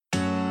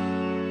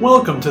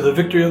Welcome to the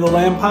Victory of the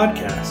Lamb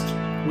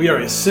podcast. We are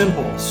a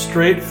simple,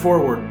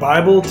 straightforward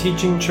Bible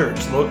teaching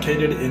church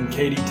located in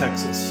Katy,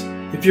 Texas.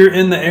 If you're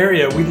in the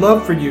area, we'd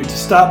love for you to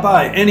stop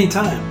by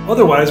anytime.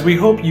 Otherwise, we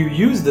hope you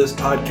use this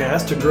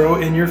podcast to grow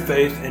in your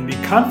faith and be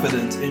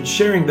confident in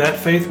sharing that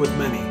faith with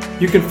many.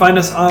 You can find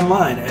us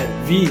online at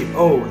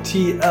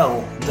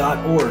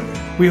votl.org.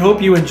 We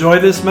hope you enjoy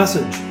this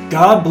message.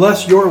 God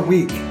bless your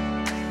week.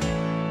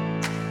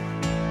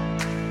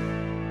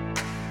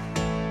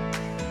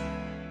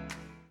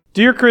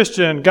 Dear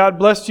Christian, God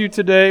bless you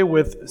today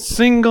with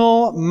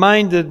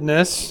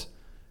single-mindedness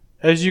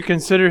as you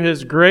consider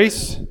His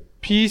grace,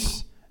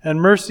 peace, and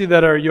mercy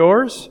that are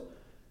yours,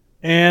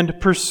 and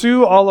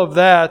pursue all of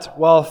that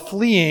while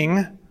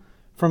fleeing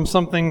from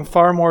something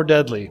far more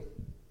deadly.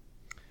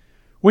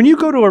 When you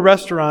go to a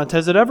restaurant,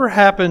 has it ever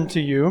happened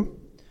to you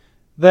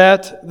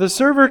that the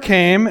server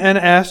came and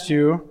asked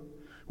you,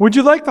 "Would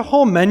you like the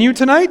whole menu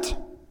tonight?"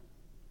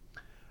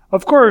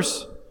 Of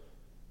course,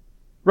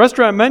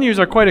 restaurant menus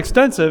are quite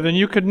extensive, and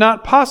you could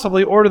not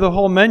possibly order the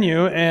whole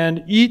menu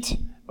and eat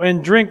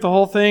and drink the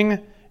whole thing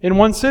in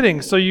one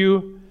sitting. So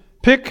you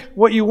pick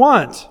what you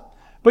want.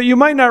 But you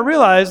might not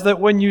realize that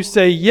when you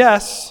say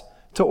yes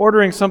to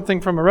ordering something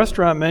from a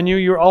restaurant menu,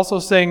 you're also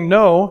saying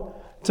no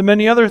to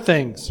many other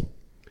things.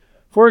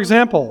 For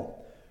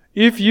example,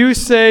 if you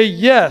say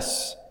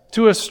yes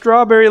to a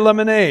strawberry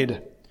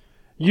lemonade,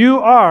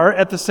 you are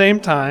at the same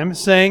time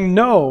saying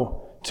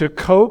no to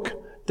Coke,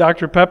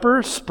 Dr.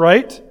 Pepper,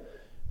 Sprite,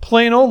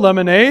 plain old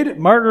lemonade,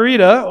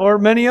 margarita, or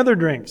many other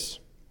drinks.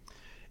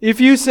 If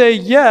you say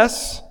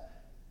yes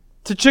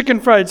to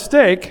chicken fried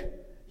steak,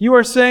 you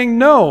are saying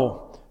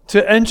no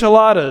to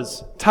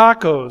enchiladas,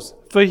 tacos,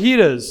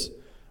 fajitas,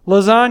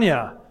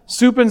 lasagna,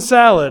 soup and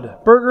salad,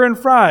 burger and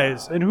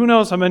fries, and who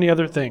knows how many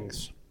other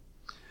things.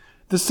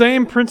 The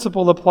same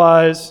principle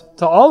applies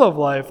to all of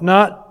life,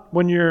 not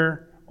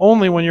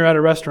only when you're at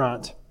a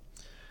restaurant.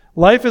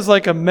 Life is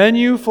like a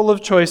menu full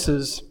of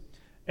choices,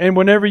 and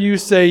whenever you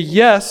say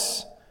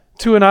yes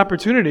to an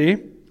opportunity,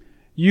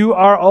 you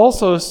are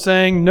also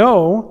saying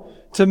no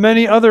to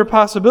many other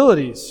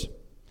possibilities.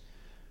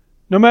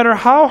 No matter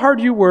how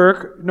hard you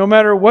work, no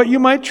matter what you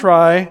might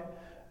try,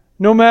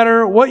 no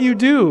matter what you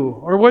do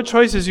or what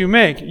choices you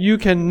make, you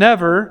can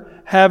never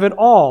have it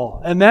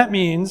all. And that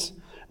means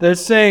that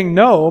saying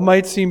no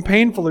might seem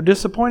painful or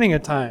disappointing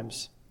at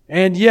times.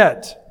 And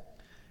yet,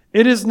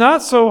 it is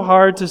not so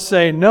hard to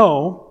say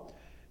no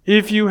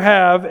if you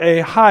have a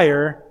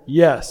higher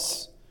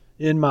yes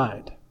in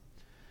mind.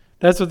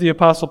 That's what the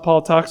Apostle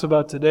Paul talks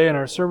about today in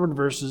our sermon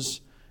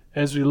verses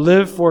as we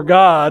live for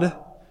God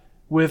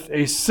with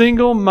a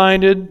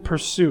single-minded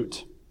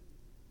pursuit.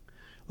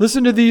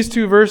 Listen to these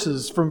two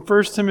verses from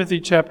 1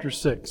 Timothy chapter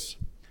 6.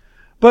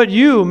 "But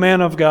you,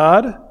 man of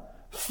God,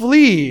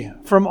 flee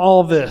from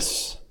all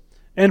this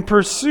and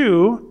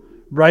pursue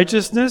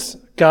righteousness,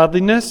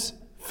 godliness,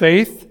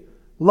 faith,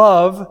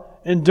 love,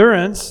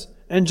 endurance,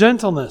 and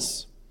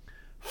gentleness.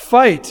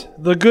 Fight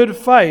the good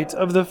fight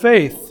of the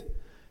faith.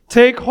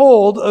 Take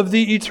hold of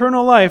the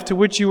eternal life to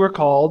which you were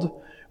called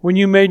when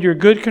you made your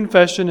good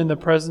confession in the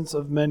presence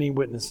of many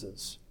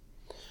witnesses."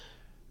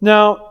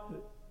 Now,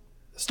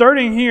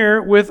 starting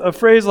here with a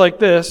phrase like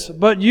this,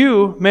 "But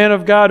you, man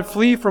of God,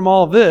 flee from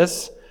all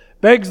this,"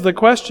 begs the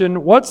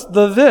question, what's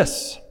the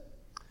this?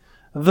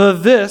 The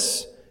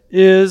this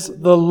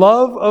is the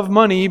love of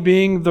money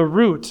being the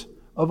root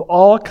of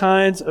all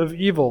kinds of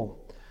evil.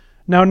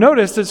 Now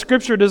notice that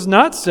Scripture does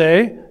not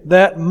say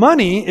that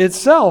money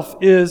itself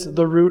is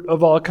the root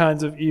of all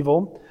kinds of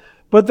evil,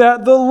 but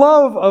that the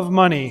love of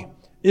money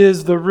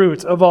is the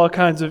root of all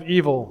kinds of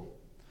evil.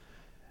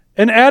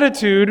 An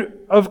attitude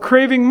of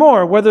craving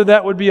more, whether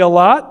that would be a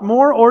lot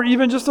more or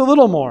even just a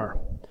little more.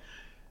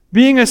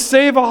 Being a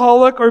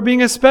save-aholic or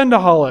being a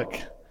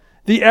spend-aholic.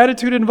 The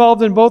attitude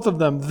involved in both of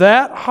them.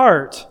 That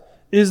heart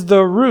is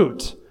the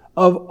root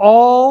of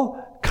all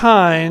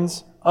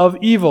kinds of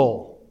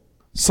evil.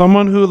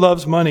 Someone who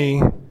loves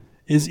money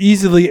is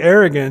easily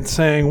arrogant,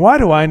 saying, "Why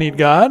do I need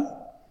God?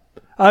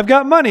 I've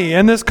got money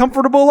and this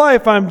comfortable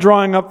life I'm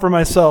drawing up for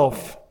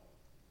myself."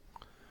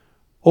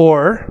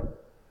 Or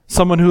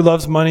someone who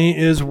loves money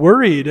is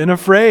worried and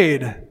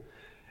afraid.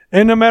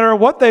 And no matter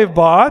what they've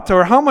bought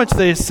or how much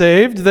they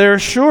saved, they're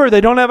sure they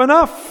don't have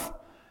enough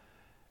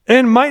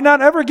and might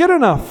not ever get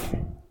enough.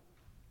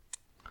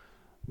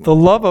 The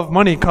love of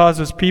money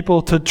causes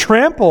people to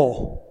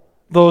trample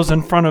those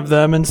in front of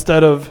them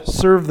instead of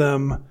serve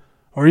them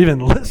or even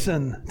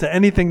listen to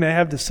anything they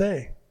have to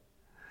say.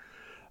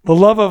 The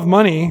love of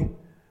money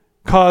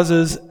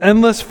causes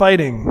endless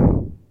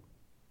fighting.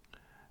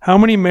 How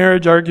many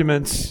marriage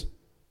arguments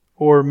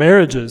or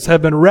marriages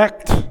have been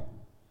wrecked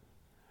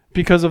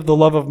because of the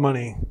love of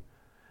money?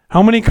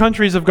 How many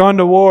countries have gone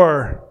to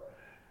war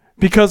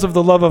because of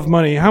the love of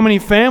money? How many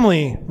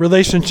family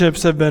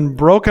relationships have been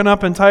broken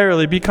up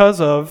entirely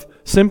because of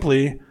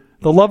simply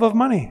the love of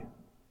money?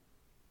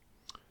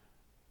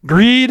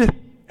 Greed,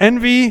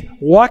 envy,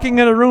 walking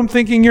in a room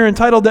thinking you're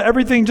entitled to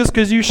everything just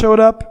because you showed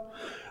up.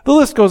 The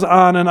list goes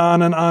on and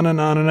on and on and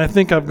on, and I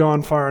think I've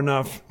gone far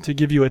enough to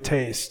give you a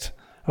taste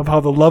of how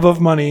the love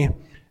of money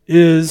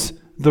is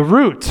the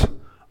root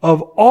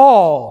of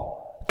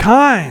all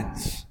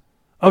kinds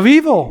of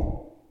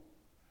evil.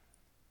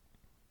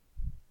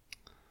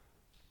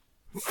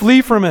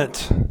 Flee from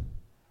it,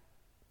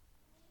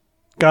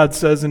 God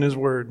says in His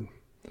Word.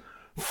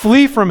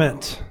 Flee from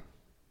it.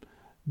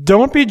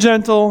 Don't be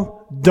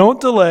gentle. Don't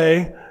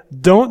delay.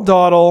 Don't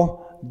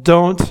dawdle.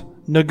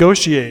 Don't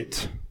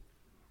negotiate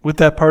with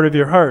that part of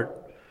your heart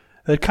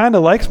that kind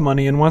of likes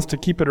money and wants to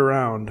keep it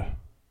around.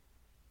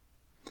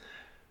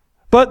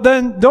 But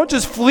then don't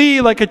just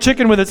flee like a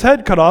chicken with its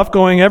head cut off,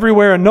 going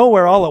everywhere and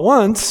nowhere all at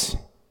once.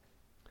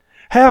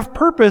 Have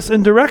purpose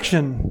and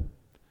direction.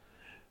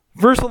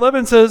 Verse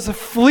 11 says,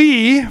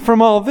 flee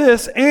from all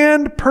this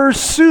and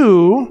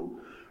pursue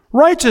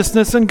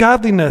righteousness and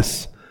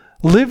godliness,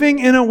 living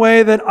in a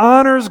way that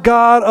honors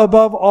God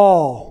above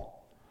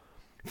all.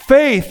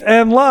 Faith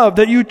and love,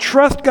 that you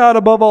trust God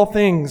above all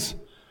things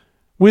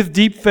with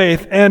deep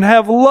faith and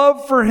have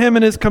love for Him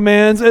and His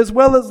commands, as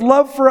well as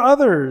love for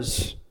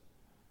others,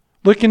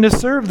 looking to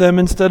serve them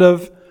instead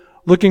of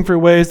looking for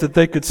ways that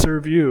they could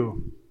serve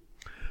you.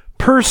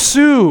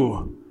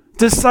 Pursue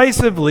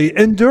decisively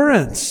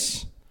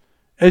endurance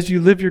as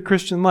you live your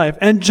Christian life,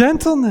 and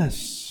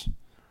gentleness,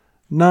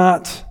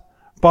 not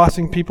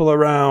bossing people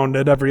around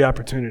at every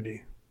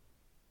opportunity.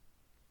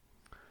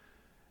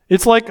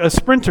 It's like a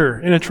sprinter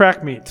in a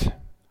track meet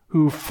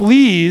who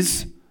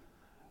flees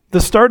the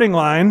starting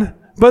line,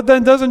 but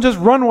then doesn't just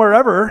run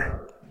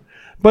wherever,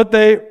 but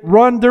they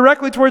run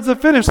directly towards the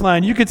finish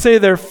line. You could say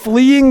they're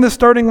fleeing the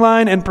starting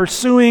line and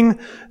pursuing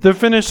the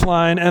finish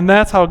line, and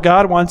that's how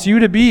God wants you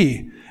to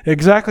be.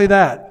 Exactly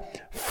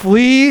that.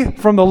 Flee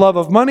from the love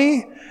of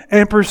money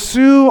and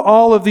pursue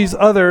all of these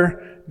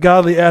other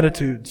godly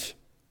attitudes.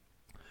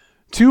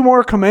 2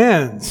 more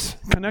commands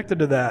connected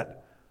to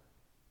that.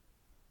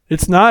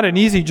 It's not an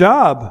easy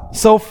job,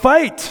 so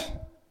fight.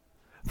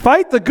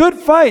 Fight the good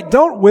fight.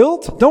 Don't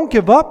wilt. Don't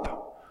give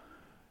up.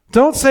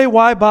 Don't say,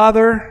 why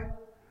bother?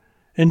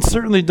 And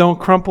certainly don't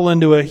crumple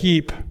into a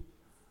heap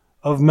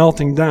of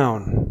melting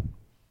down.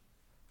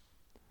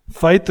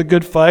 Fight the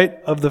good fight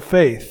of the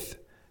faith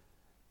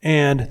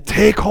and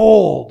take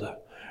hold,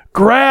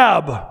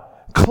 grab,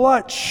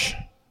 clutch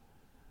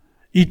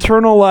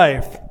eternal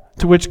life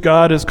to which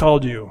God has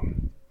called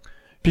you.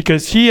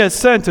 Because He has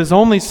sent His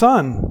only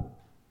Son,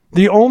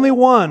 the only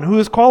one who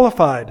is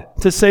qualified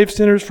to save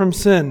sinners from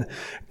sin.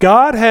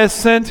 God has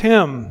sent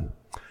Him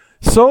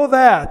so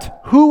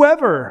that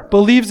whoever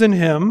believes in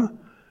Him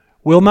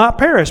will not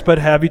perish but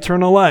have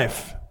eternal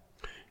life.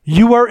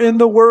 You are in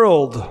the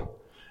world.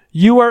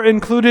 You are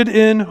included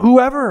in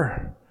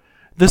whoever.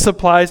 This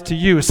applies to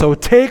you. So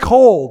take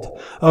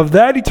hold of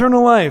that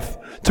eternal life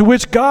to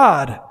which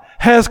God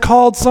has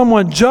called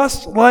someone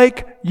just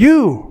like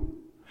you.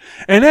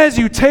 And as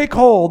you take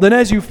hold and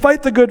as you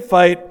fight the good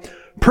fight,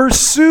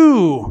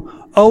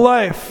 pursue a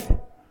life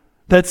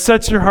that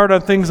sets your heart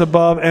on things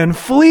above and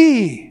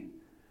flee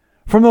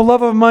from the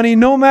love of money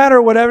no matter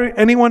what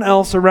anyone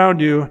else around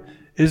you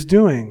is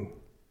doing.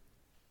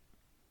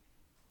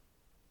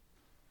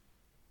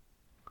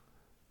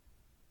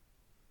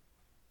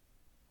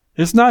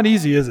 It's not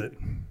easy, is it?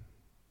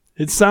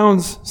 It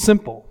sounds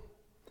simple.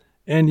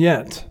 And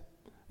yet,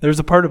 there's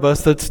a part of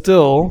us that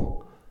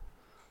still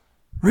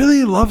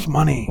really loves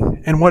money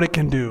and what it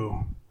can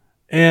do,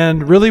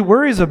 and really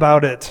worries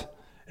about it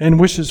and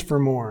wishes for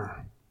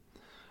more.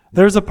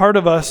 There's a part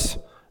of us,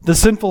 the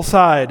sinful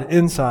side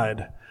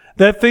inside,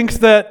 that thinks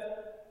that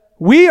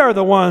we are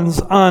the ones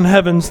on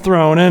heaven's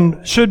throne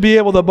and should be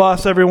able to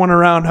boss everyone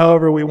around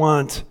however we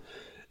want,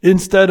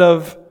 instead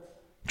of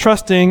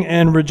trusting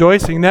and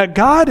rejoicing that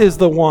God is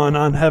the one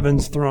on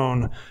heaven's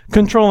throne,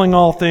 controlling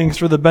all things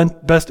for the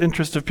best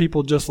interest of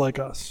people just like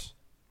us.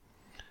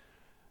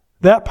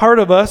 That part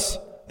of us,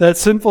 that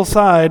sinful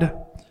side,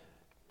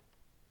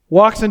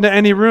 walks into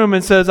any room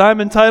and says,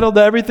 I'm entitled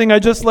to everything I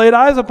just laid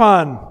eyes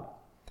upon.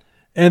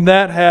 And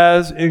that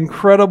has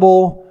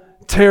incredible,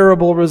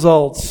 terrible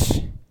results.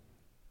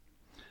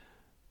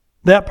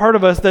 That part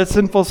of us, that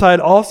sinful side,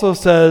 also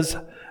says,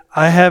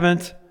 I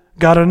haven't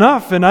got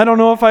enough, and I don't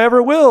know if I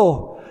ever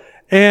will,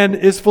 and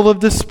is full of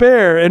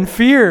despair and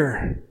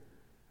fear.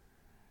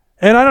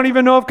 And I don't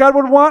even know if God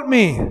would want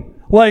me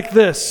like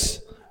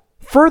this.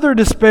 Further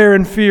despair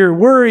and fear,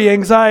 worry,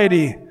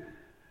 anxiety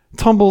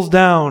tumbles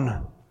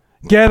down,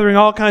 gathering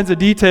all kinds of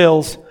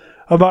details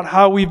about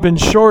how we've been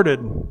shorted.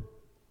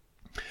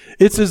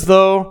 It's as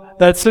though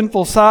that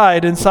sinful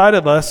side inside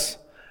of us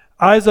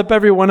eyes up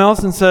everyone else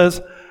and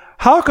says,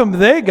 how come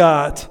they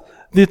got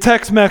the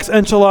Tex-Mex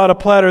enchilada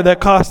platter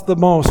that cost the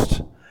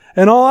most,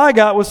 and all I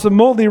got was some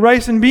moldy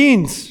rice and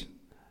beans?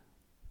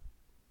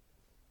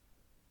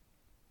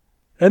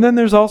 And then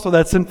there's also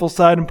that sinful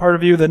side and part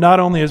of you that not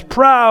only is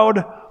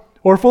proud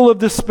or full of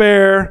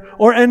despair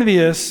or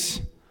envious,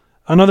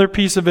 another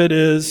piece of it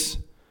is,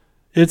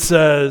 it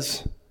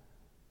says,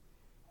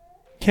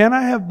 can't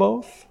I have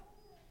both?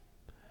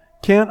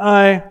 Can't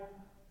I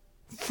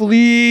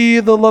flee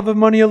the love of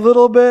money a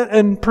little bit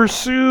and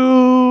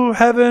pursue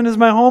heaven as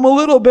my home a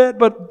little bit,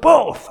 but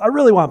both? I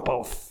really want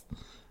both.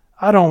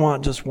 I don't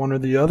want just one or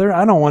the other.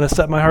 I don't want to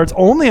set my hearts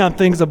only on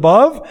things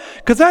above,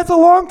 because that's a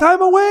long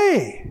time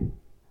away.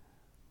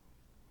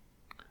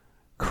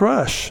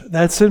 Crush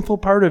that sinful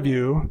part of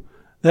you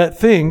that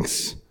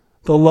thinks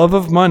the love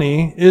of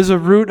money is a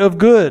root of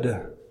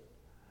good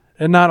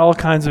and not all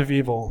kinds of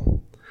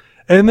evil.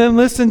 And then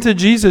listen to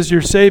Jesus,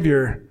 your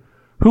Savior,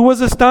 who was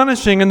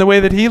astonishing in the way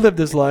that he lived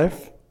his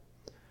life.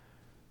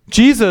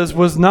 Jesus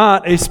was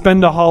not a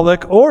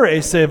spendaholic or a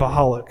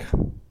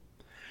saveaholic.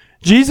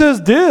 Jesus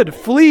did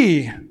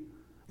flee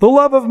the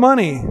love of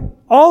money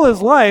all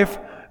his life,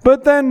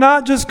 but then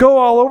not just go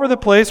all over the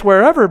place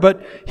wherever,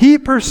 but he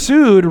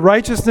pursued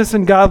righteousness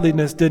and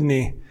godliness, didn't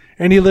he?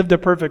 And he lived a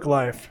perfect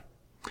life.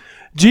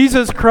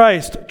 Jesus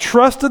Christ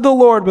trusted the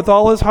Lord with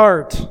all his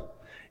heart,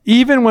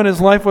 even when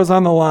his life was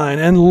on the line,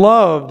 and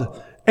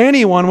loved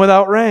anyone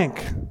without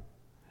rank.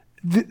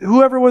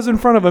 Whoever was in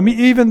front of him,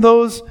 even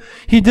those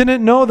he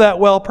didn't know that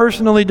well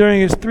personally during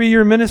his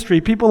 3-year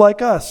ministry, people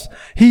like us.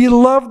 He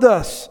loved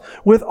us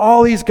with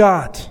all he's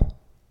got.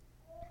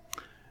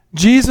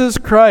 Jesus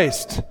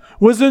Christ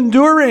was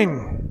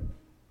enduring.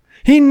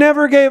 He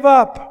never gave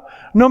up,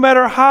 no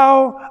matter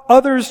how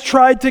others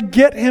tried to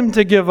get him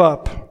to give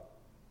up.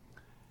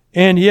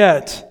 And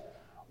yet,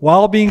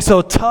 while being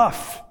so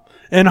tough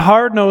and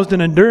hard-nosed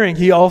and enduring,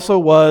 he also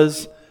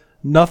was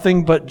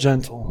nothing but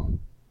gentle.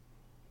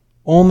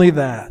 Only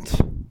that.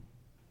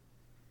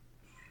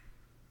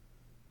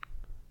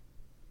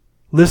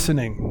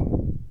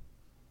 Listening.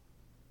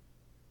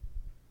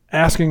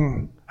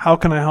 Asking, how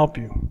can I help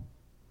you?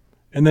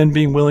 And then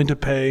being willing to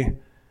pay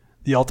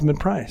the ultimate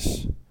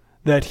price.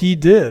 That he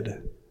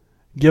did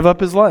give up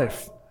his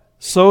life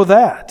so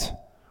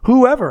that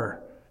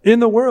whoever in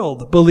the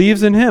world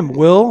believes in him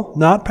will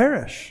not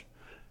perish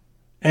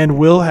and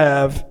will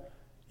have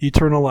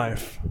eternal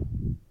life.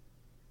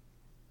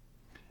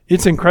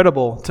 It's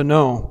incredible to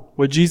know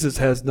what Jesus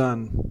has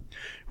done.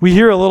 We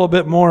hear a little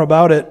bit more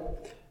about it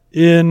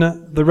in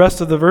the rest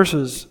of the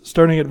verses,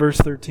 starting at verse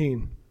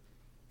 13.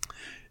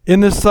 In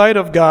the sight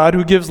of God,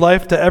 who gives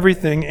life to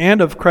everything,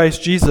 and of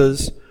Christ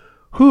Jesus,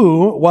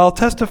 who, while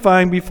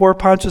testifying before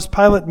Pontius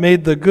Pilate,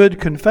 made the good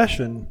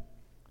confession,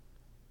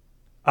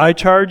 I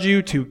charge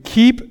you to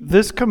keep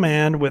this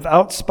command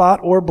without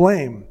spot or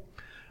blame,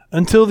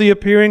 until the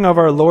appearing of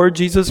our Lord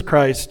Jesus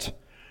Christ,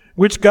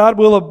 which God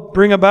will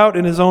bring about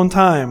in his own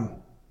time.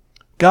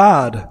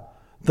 God,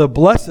 the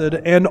blessed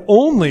and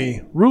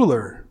only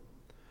ruler,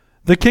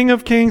 the King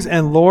of kings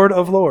and Lord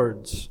of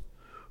lords,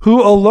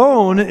 who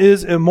alone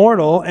is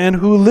immortal and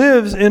who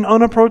lives in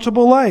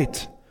unapproachable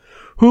light,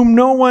 whom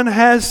no one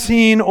has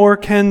seen or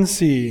can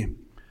see.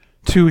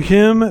 To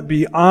him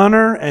be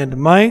honor and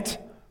might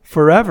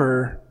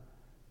forever.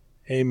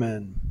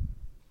 Amen.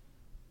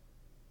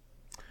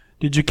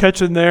 Did you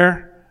catch in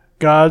there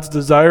God's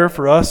desire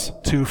for us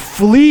to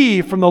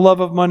flee from the love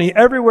of money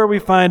everywhere we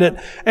find it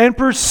and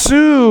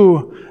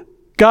pursue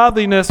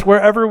godliness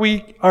wherever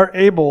we are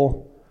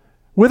able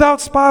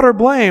without spot or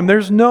blame?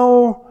 There's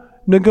no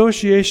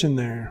negotiation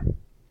there.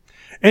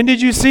 And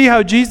did you see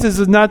how Jesus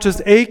is not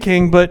just a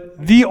king, but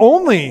the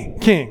only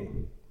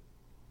king?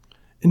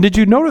 And did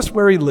you notice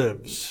where he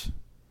lives?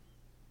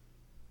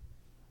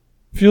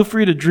 Feel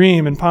free to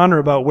dream and ponder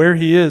about where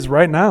he is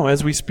right now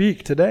as we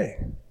speak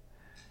today.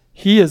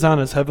 He is on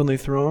his heavenly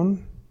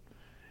throne.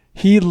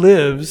 He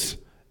lives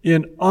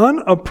in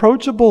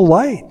unapproachable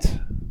light.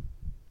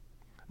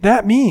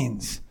 That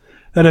means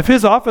that if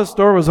his office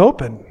door was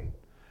open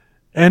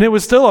and it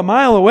was still a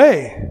mile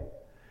away,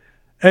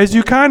 as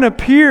you kind of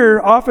peer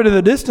off into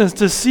the distance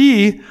to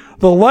see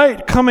the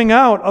light coming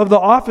out of the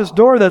office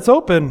door that's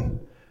open,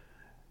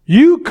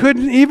 you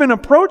couldn't even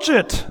approach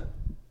it.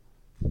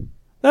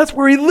 That's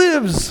where he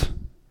lives.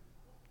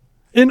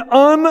 In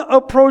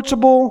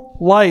unapproachable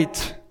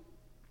light.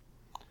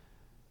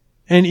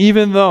 And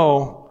even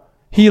though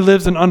he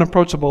lives in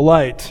unapproachable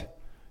light,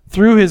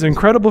 through his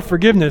incredible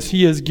forgiveness,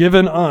 he has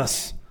given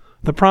us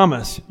the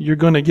promise, you're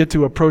going to get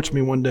to approach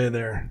me one day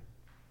there.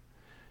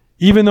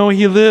 Even though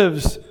he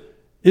lives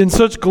in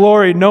such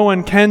glory, no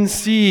one can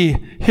see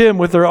him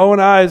with their own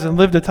eyes and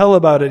live to tell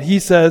about it. He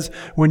says,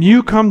 when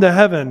you come to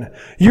heaven,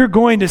 you're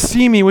going to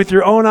see me with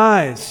your own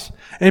eyes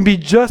and be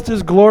just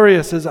as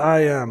glorious as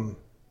I am.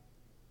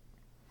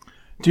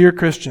 Dear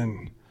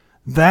Christian,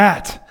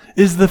 that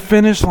is the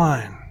finish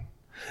line.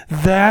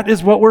 That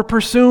is what we're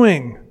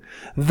pursuing.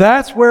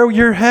 That's where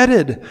you're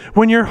headed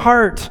when your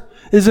heart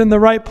is in the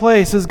right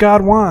place as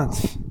God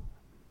wants.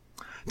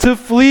 To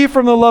flee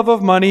from the love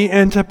of money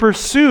and to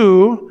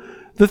pursue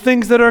the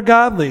things that are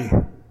godly.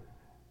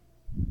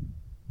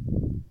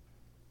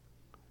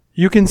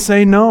 You can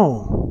say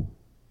no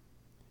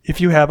if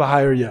you have a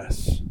higher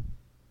yes.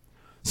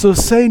 So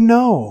say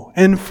no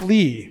and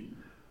flee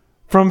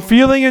from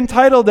feeling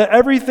entitled to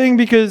everything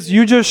because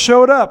you just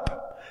showed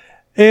up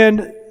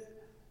and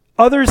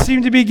others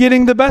seem to be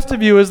getting the best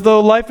of you as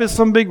though life is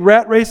some big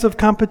rat race of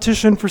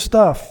competition for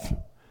stuff.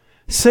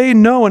 Say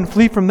no and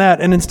flee from that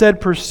and instead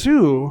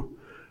pursue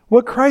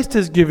what Christ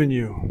has given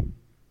you.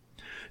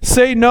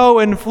 Say no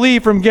and flee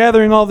from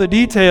gathering all the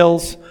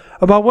details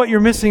about what you're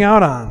missing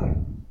out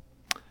on.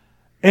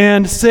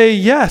 and say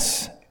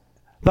yes,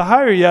 the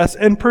higher yes,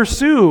 and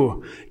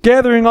pursue,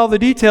 gathering all the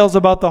details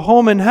about the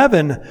home in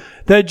heaven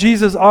that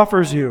Jesus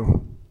offers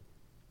you.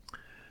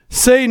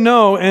 Say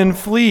no and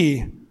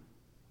flee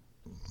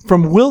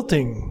from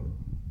wilting,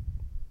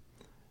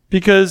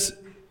 because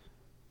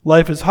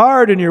life is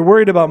hard and you're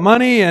worried about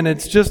money and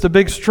it's just a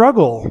big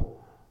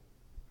struggle.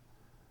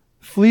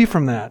 Flee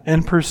from that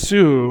and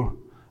pursue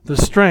the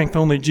strength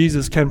only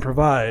Jesus can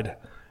provide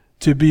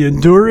to be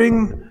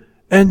enduring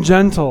and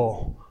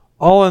gentle,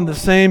 all in the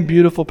same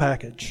beautiful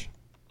package.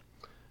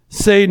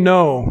 Say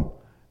no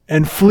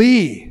and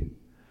flee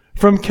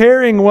from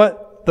caring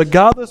what the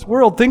godless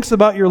world thinks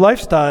about your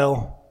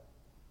lifestyle,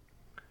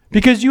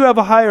 because you have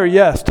a higher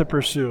yes to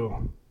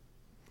pursue.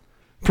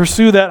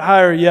 Pursue that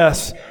higher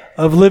yes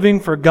of living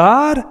for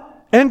God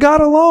and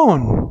God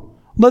alone.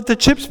 Let the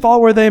chips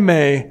fall where they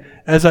may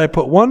as I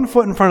put one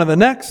foot in front of the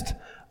next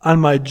on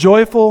my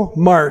joyful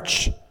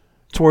march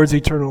towards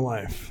eternal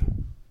life.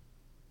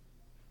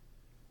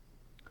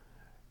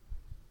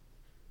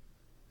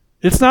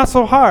 It's not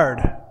so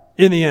hard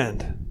in the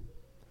end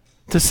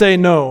to say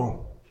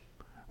no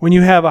when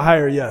you have a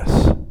higher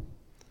yes.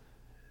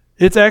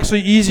 It's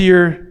actually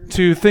easier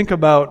to think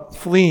about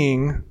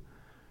fleeing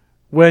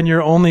when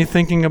you're only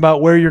thinking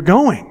about where you're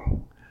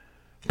going,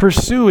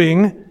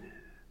 pursuing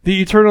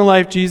the eternal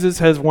life Jesus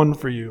has won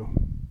for you.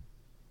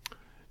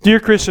 Dear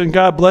Christian,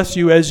 God bless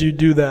you as you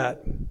do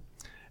that,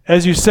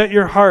 as you set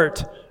your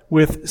heart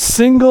with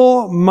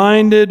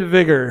single-minded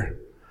vigor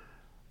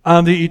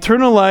on the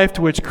eternal life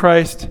to which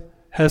Christ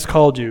has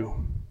called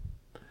you.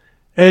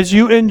 As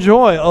you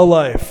enjoy a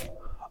life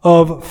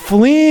of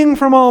fleeing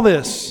from all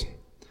this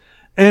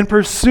and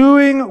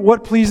pursuing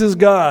what pleases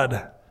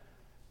God,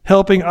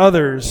 helping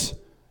others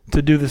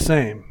to do the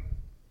same.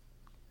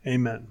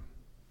 Amen.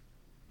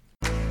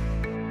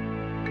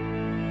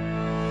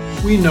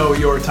 We know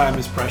your time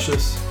is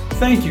precious.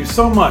 Thank you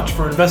so much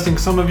for investing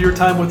some of your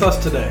time with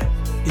us today.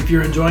 If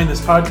you're enjoying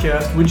this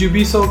podcast, would you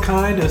be so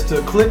kind as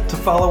to click to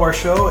follow our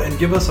show and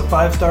give us a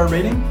 5-star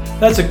rating?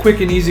 That's a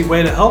quick and easy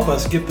way to help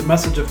us get the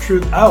message of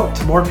truth out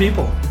to more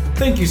people.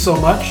 Thank you so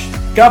much.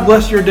 God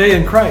bless your day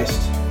in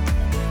Christ.